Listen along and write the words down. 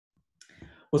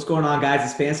What's going on, guys?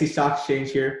 It's Fantasy Stock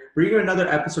Exchange here, bringing you another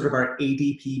episode of our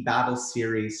ADP Battle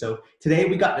Series. So today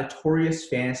we got Notorious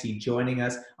Fantasy joining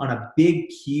us on a big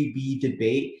QB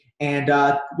debate. And,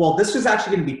 this was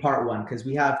actually going to be part one because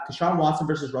we have Deshaun Watson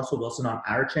versus Russell Wilson on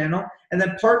our channel. And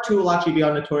then part two will actually be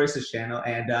on Notorious's channel.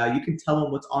 And you can tell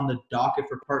them what's on the docket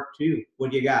for part two.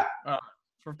 What do you got?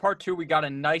 For part two, we got a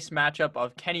nice matchup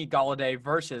of Kenny Golladay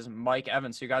versus Mike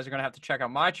Evans. So you guys are going to have to check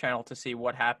out my channel to see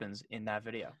what happens in that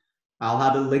video. I'll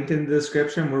have it linked in the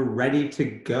description. We're ready to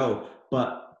go.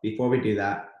 But before we do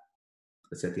that,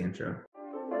 let's hit the intro.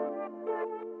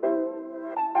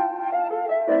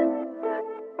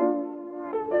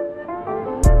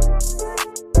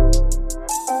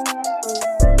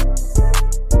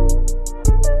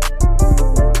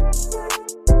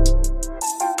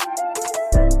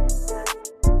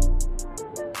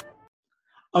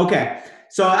 Okay,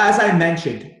 so as I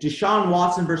mentioned, Deshaun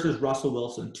Watson versus Russell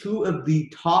Wilson, two of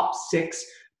the top six.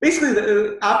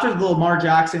 Basically, after the Lamar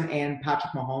Jackson and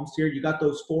Patrick Mahomes here, you got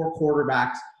those four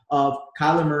quarterbacks of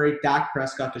Kyler Murray, Dak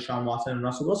Prescott, Deshaun Watson, and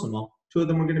Russell Wilson. Well, two of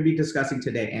them we're going to be discussing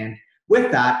today. And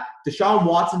with that, Deshaun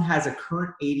Watson has a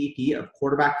current ADP of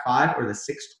quarterback 5 or the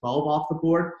 612 off the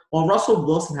board, while Russell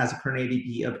Wilson has a current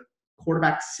ADP of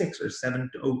quarterback 6 or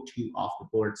 702 off the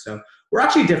board. So we're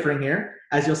actually differing here.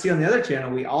 As you'll see on the other channel,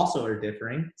 we also are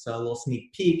differing. So a little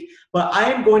sneak peek. But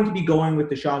I am going to be going with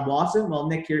Deshaun Watson, while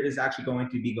Nick here is actually going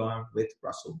to be going with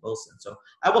Russell Wilson. So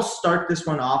I will start this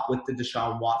one off with the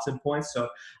Deshaun Watson points. So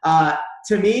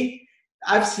to me,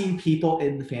 I've seen people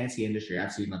in the fantasy industry.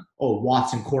 I've seen like,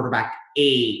 Watson quarterback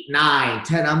 8, 9,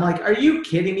 10. I'm like, are you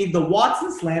kidding me? The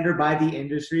Watson slander by the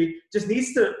industry just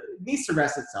needs to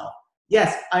rest itself.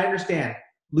 Yes, I understand.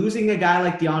 Losing a guy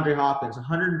like DeAndre Hopkins,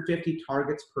 150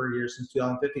 targets per year since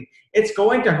 2015, it's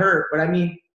going to hurt. But, I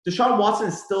mean, Deshaun Watson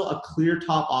is still a clear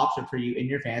top option for you in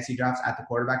your fantasy drafts at the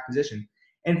quarterback position.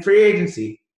 And free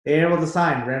agency, they were able to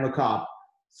sign Randall Cobb.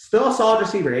 Still a solid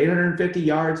receiver, 850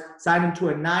 yards, signed him to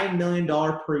a $9 million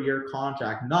per year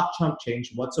contract, not chump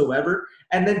change whatsoever,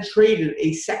 and then traded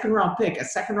a second-round pick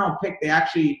they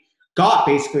actually got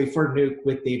basically for Nuke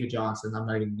with David Johnson. I'm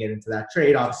not even going to get into that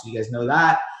trade. Obviously, you guys know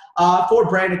that. For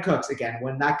Brandon Cooks, again,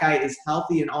 when that guy is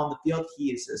healthy and on the field,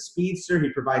 he is a speedster.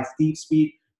 He provides deep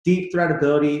speed, deep threat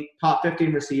ability, top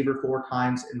 15 receiver 4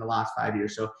 times in the last 5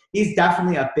 years. So he's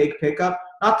definitely a big pickup.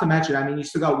 Not to mention, I mean, you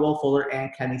still got Will Fuller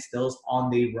and Kenny Stills on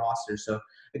the roster. So,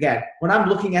 again, when I'm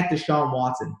looking at Deshaun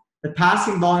Watson, the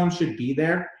passing volume should be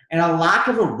there, and a lack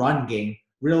of a run game,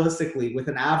 realistically, with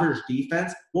an average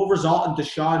defense, will result in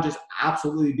Deshaun just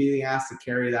absolutely being asked to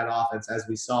carry that offense, as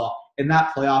we saw in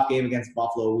that playoff game against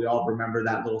Buffalo. We all remember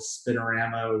that little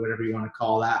spinorama or whatever you want to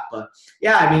call that. But,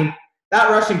 yeah, I mean, that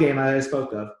rushing game I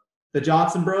spoke of, the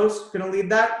Johnson bros going to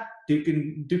lead that, Duke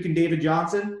and David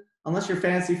Johnson. Unless you're a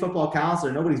fantasy football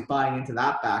counselor, nobody's buying into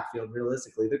that backfield,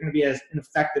 realistically. They're going to be as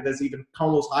ineffective as even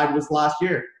Carlos Hyde was last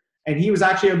year. And he was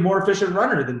actually a more efficient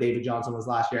runner than David Johnson was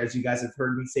last year, as you guys have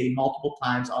heard me say multiple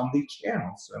times on the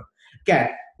channel. So, again,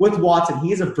 with Watson,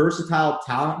 he is a versatile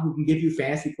talent who can give you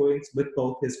fantasy points with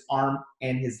both his arm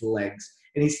and his legs.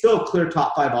 And he's still a clear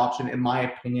top 5 option, in my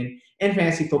opinion, in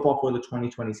fantasy football for the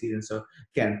 2020 season. So,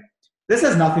 again, this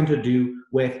has nothing to do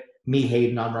with me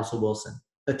hating on Russell Wilson.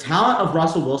 The talent of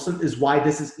Russell Wilson is why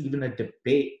this is even a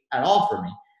debate at all for me.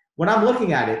 When I'm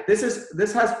looking at it,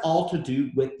 this has all to do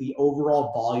with the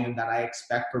overall volume that I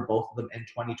expect for both of them in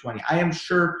 2020. I am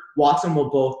sure Watson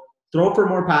will both throw for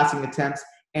more passing attempts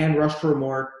and rush for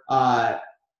more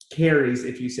carries,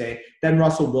 if you say, than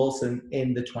Russell Wilson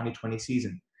in the 2020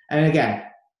 season. And again,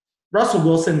 Russell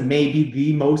Wilson may be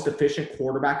the most efficient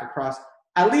quarterback across,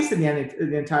 at least in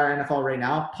the entire NFL right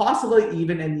now, possibly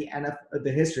even in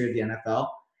the history of the NFL.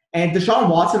 And Deshaun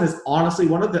Watson is honestly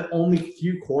one of the only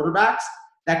few quarterbacks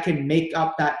that can make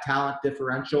up that talent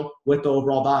differential with the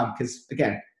overall volume. Because,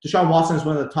 again, Deshaun Watson is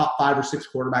one of the top 5 or 6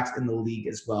 quarterbacks in the league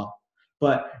as well.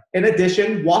 But in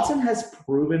addition, Watson has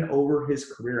proven over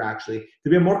his career, actually, to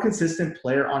be a more consistent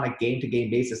player on a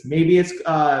game-to-game basis. Maybe it's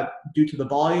due to the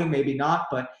volume, maybe not.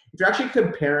 But if you're actually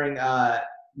comparing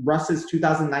Russ's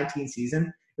 2019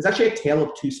 season, it's actually a tale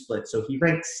of 2 splits. So he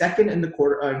ranked second in the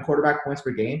quarterback points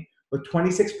per game with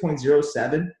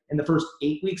 26.07 in the first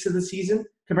 8 weeks of the season,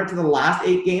 compared to the last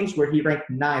 8 games where he ranked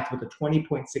 9th with a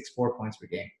 20.64 points per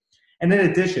game. And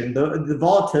in addition, the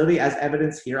volatility as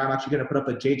evidenced here, I'm actually going to put up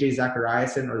a J.J.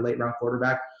 Zachariason, or late-round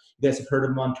quarterback. You guys have heard of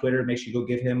him on Twitter. Make sure you go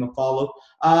give him a follow.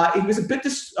 It was a bit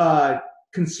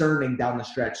concerning down the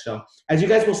stretch. So as you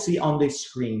guys will see on the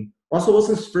screen, Russell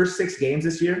Wilson's first 6 games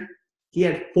this year, he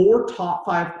had 4 top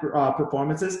 5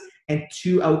 performances and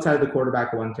 2 outside of the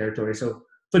quarterback 1 territory. So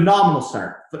phenomenal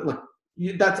start. But look,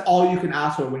 that's all you can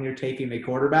ask for when you're taking a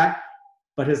quarterback.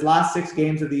 But his last 6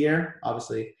 games of the year,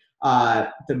 obviously,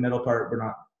 the middle part we're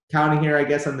not counting here, I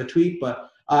guess, on the tweet, but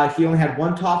he only had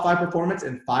 1 top 5 performance,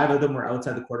 and 5 of them were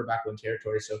outside the quarterback one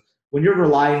territory. So when you're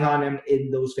relying on him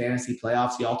in those fantasy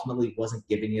playoffs, he ultimately wasn't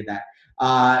giving you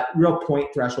that real point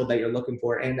threshold that you're looking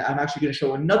for. And I'm actually going to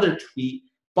show another tweet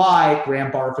by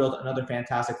Graham Barfield, another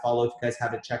fantastic follow if you guys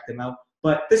haven't checked him out.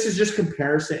 But this is just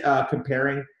comparing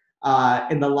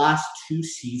in the last 2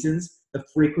 seasons the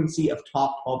frequency of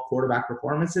top 12 quarterback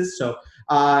performances. So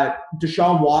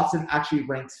Deshaun Watson actually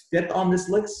ranks 5th on this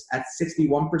list at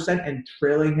 61%, and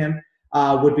trailing him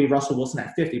would be Russell Wilson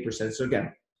at 50%. So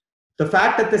again, the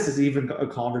fact that this is even a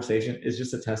conversation is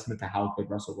just a testament to how good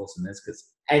Russell Wilson is,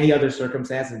 because any other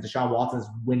circumstance, and Deshaun Watson is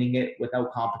winning it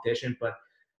without competition. But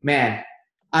man,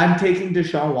 I'm taking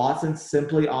Deshaun Watson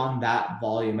simply on that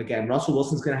volume. Again, Russell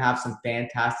Wilson's going to have some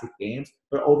fantastic games,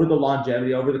 but over the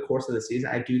longevity, over the course of the season,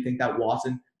 I do think that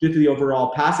Watson, due to the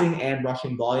overall passing and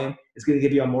rushing volume, is going to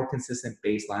give you a more consistent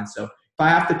baseline. So if I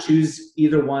have to choose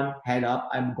either one head up,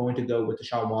 I'm going to go with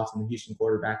Deshaun Watson, the Houston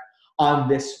quarterback, on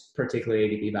this particular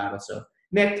ADP battle. So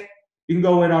Nick, you can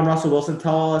go in on Russell Wilson.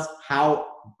 Tell us how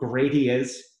great he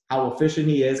is, how efficient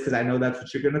he is, because I know that's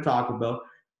what you're going to talk about.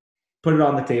 Put it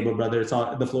on the table, brother.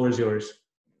 The floor is yours.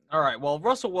 All right. Well,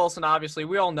 Russell Wilson, obviously,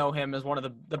 we all know him as one of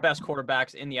the best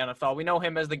quarterbacks in the NFL. We know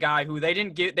him as the guy who they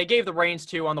gave the reins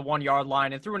to on the 1-yard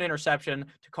line and threw an interception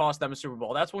to cost them a Super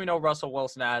Bowl. That's what we know Russell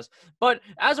Wilson as. But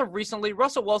as of recently,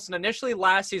 Russell Wilson, initially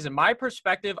last season, my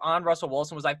perspective on Russell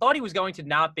Wilson was I thought he was going to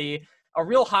not be a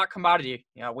real hot commodity,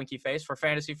 winky face, for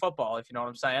fantasy football, if you know what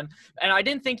I'm saying. And I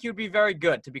didn't think he would be very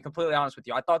good, to be completely honest with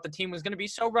you. I thought the team was going to be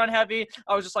so run heavy.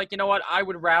 I was just like, you know what? I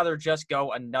would rather just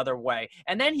go another way.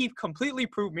 And then he completely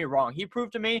proved me wrong. He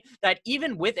proved to me that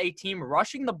even with a team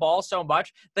rushing the ball so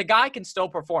much, the guy can still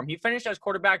perform. He finished as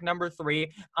quarterback number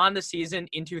 3 on the season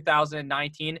in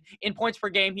 2019. In points per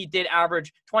game, he did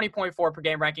average 20.4 per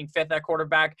game, ranking 5th at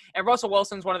quarterback. And Russell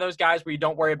Wilson's one of those guys where you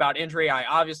don't worry about injury. I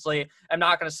obviously am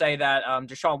not going to say that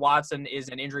Deshaun Watson is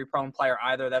an injury-prone player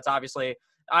either. That's obviously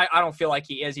I don't feel like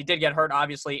he is. He did get hurt,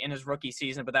 obviously, in his rookie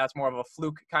season, but that's more of a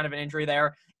fluke kind of an injury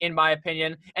there, in my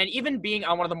opinion. And even being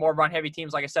on one of the more run-heavy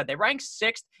teams, like I said, they ranked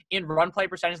 6th in run play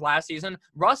percentage last season.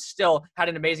 Russ still had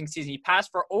an amazing season. He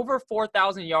passed for over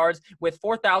 4,000 yards with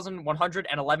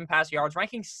 4,111 pass yards,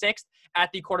 ranking 6th at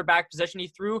the quarterback position. He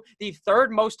threw the 3rd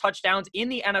most touchdowns in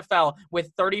the NFL with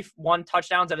 31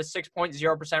 touchdowns at a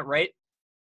 6.0% rate.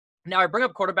 Now, I bring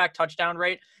up quarterback touchdown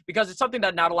rate because it's something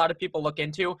that not a lot of people look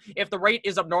into. If the rate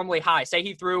is abnormally high, say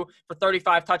he threw for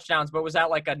 35 touchdowns but was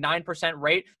at like a 9%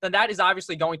 rate, then that is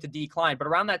obviously going to decline. But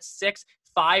around that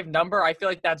 6.5 number, I feel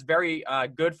like that's very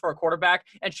good for a quarterback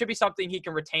and should be something he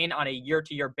can retain on a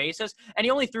year-to-year basis. And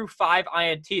he only threw 5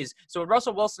 INTs. So when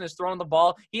Russell Wilson is throwing the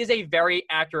ball, he is a very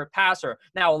accurate passer.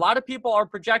 Now, a lot of people are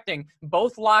projecting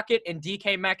both Lockett and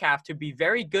DK Metcalf to be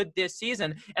very good this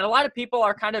season, and a lot of people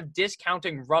are kind of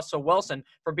discounting Russell Wilson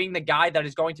for being the guy that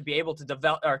is going to be able to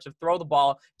develop or to throw the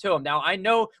ball to him. Now, I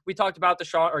know you talked about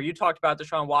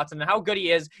Deshaun Watson and how good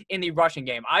he is in the rushing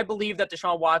game. I believe that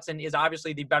Deshaun Watson is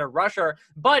obviously the better rusher,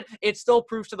 but it still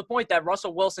proves to the point that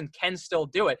Russell Wilson can still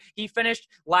do it. He finished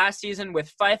last season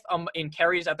with 5th in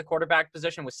carries at the quarterback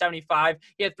position with 75.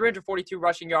 He had 342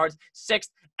 rushing yards, 6th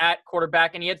at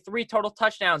quarterback, and he had 3 total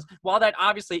touchdowns. While that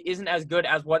obviously isn't as good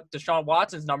as what Deshaun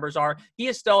Watson's numbers are, he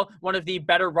is still one of the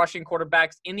better rushing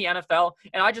quarterbacks in the NFL,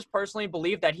 and I just personally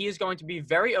believe that he is going to be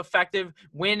very effective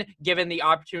when given the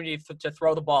opportunity to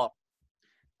throw the ball.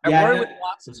 I worry with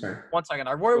Watson. One second.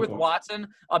 I worry with Watson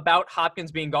about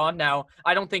Hopkins being gone. Now,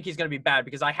 I don't think he's going to be bad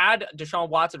because I had Deshaun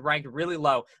Watson ranked really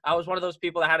low. I was one of those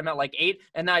people that had him at like 8,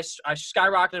 and then I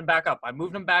skyrocketed him back up. I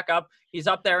moved him back up. He's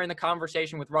up there in the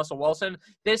conversation with Russell Wilson.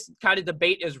 This kind of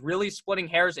debate is really splitting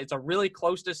hairs. It's a really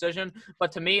close decision.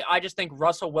 But to me, I just think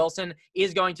Russell Wilson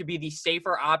is going to be the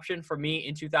safer option for me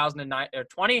in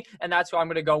 2020, and that's who I'm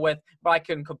going to go with. But I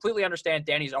can completely understand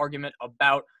Danny's argument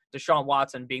about Deshaun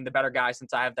Watson being the better guy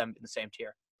since I have them in the same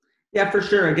tier. Yeah, for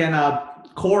sure. Again,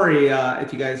 Corey,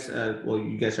 if you guys,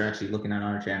 you guys are actually looking at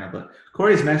our channel, but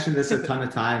Corey's mentioned this a ton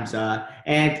of times,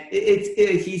 and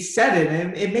he said it,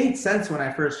 and it made sense when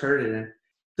I first heard it. And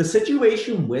the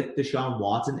situation with Deshaun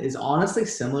Watson is honestly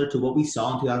similar to what we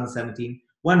saw in 2017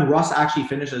 when Russ actually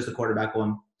finished as the quarterback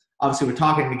one. Obviously, we're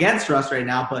talking against Russ right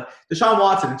now, but Deshaun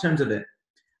Watson, in terms of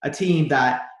a team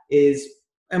that is,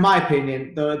 in my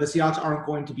opinion, the Seahawks aren't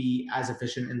going to be as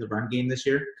efficient in the run game this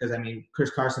year because,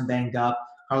 Chris Carson banged up.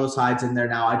 Carlos Hyde's in there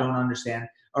now. I don't understand,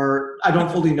 or I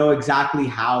don't fully know exactly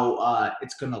how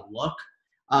it's going to look.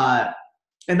 And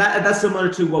that's similar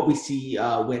to what we see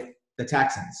with the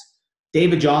Texans.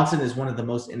 David Johnson is one of the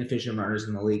most inefficient runners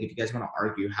in the league. If you guys want to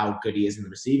argue how good he is in the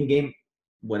receiving game,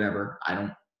 whatever. I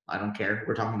don't care.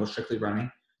 We're talking about strictly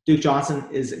running. Duke Johnson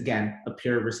is, again, a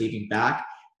pure receiving back.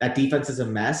 That defense is a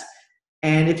mess.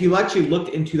 And if you actually looked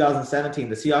in 2017,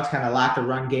 the Seahawks kind of lacked a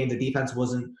run game. The defense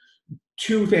wasn't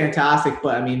too fantastic,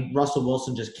 but I mean, Russell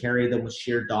Wilson just carried them with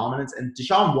sheer dominance. And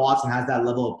Deshaun Watson has that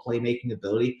level of playmaking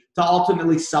ability to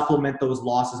ultimately supplement those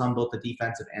losses on both the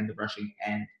defensive and the rushing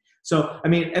end. So, I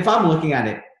mean, if I'm looking at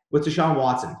it with Deshaun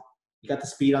Watson, you got the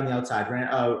speed on the outside.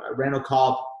 Randall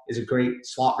Cobb is a great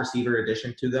slot receiver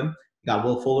addition to them. You got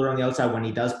Will Fuller on the outside when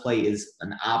he does play is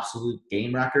an absolute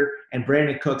game wrecker. And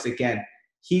Brandon Cooks, again,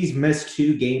 he's missed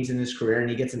 2 games in his career and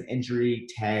he gets an injury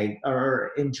tag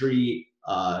or injury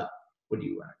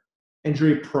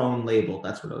injury prone label.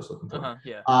 That's what I was looking for.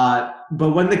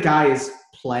 But when the guy is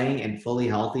playing and fully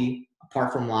healthy,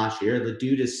 apart from last year, the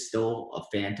dude is still a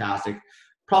fantastic,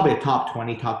 probably a top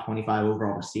 20, top 25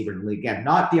 overall receiver in the league. Again,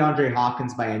 not DeAndre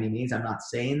Hopkins by any means. I'm not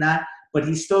saying that, but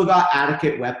he's still got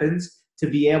adequate weapons to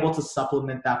be able to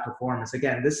supplement that performance.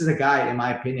 Again, this is a guy, in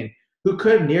my opinion, who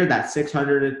could near that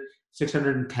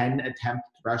 610 attempt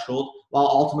threshold while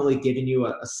ultimately giving you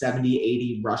a 70,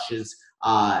 80 rushes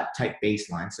type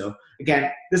baseline. So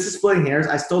again, this is splitting hairs.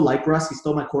 I still like Russ. He's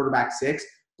still my quarterback 6.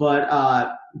 But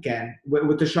again,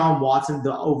 with Deshaun Watson,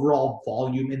 the overall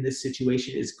volume in this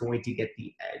situation is going to get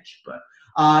the edge. But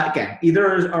again,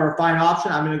 either are a fine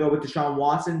option. I'm going to go with Deshaun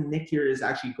Watson. Nick here is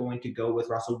actually going to go with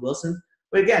Russell Wilson.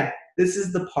 But again, this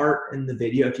is the part in the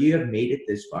video. If you have made it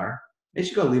this far, make sure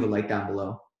you go leave a like down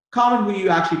below. Comment who you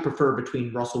actually prefer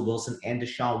between Russell Wilson and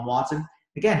Deshaun Watson.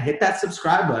 Again, hit that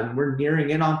subscribe button. We're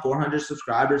nearing in on 400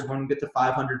 subscribers. When we get to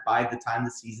 500 by the time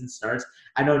the season starts.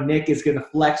 I know Nick is going to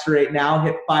flex right now,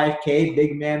 hit 5K,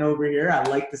 big man over here. I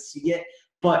like to see it.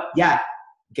 But yeah,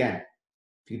 again,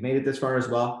 if you've made it this far as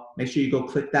well, make sure you go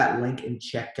click that link and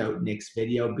check out Nick's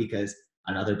video because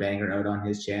another banger out on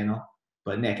his channel.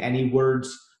 But Nick, any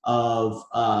words of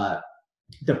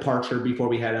departure before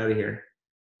we head out of here?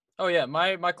 Oh, yeah.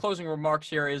 My closing remarks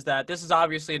here is that this is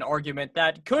obviously an argument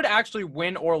that could actually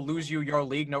win or lose you your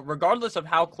league. No, regardless of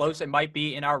how close it might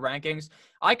be in our rankings,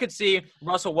 I could see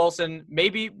Russell Wilson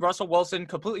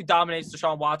completely dominates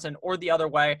Deshaun Watson or the other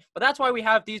way. But that's why we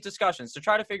have these discussions, to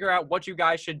try to figure out what you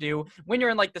guys should do when you're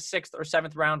in like the 6th or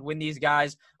 7th round when these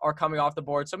guys are coming off the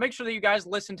board. So make sure that you guys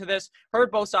listen to this,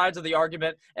 heard both sides of the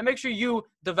argument, and make sure you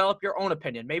develop your own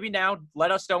opinion. Maybe now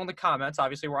let us know in the comments.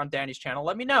 Obviously, we're on Danny's channel.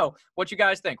 Let me know what you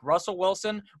guys think. Russell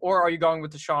Wilson, or are you going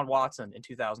with Deshaun Watson in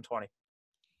 2020?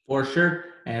 For sure.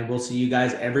 And we'll see you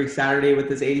guys every Saturday with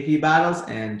this ADP battles,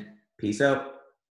 and peace out.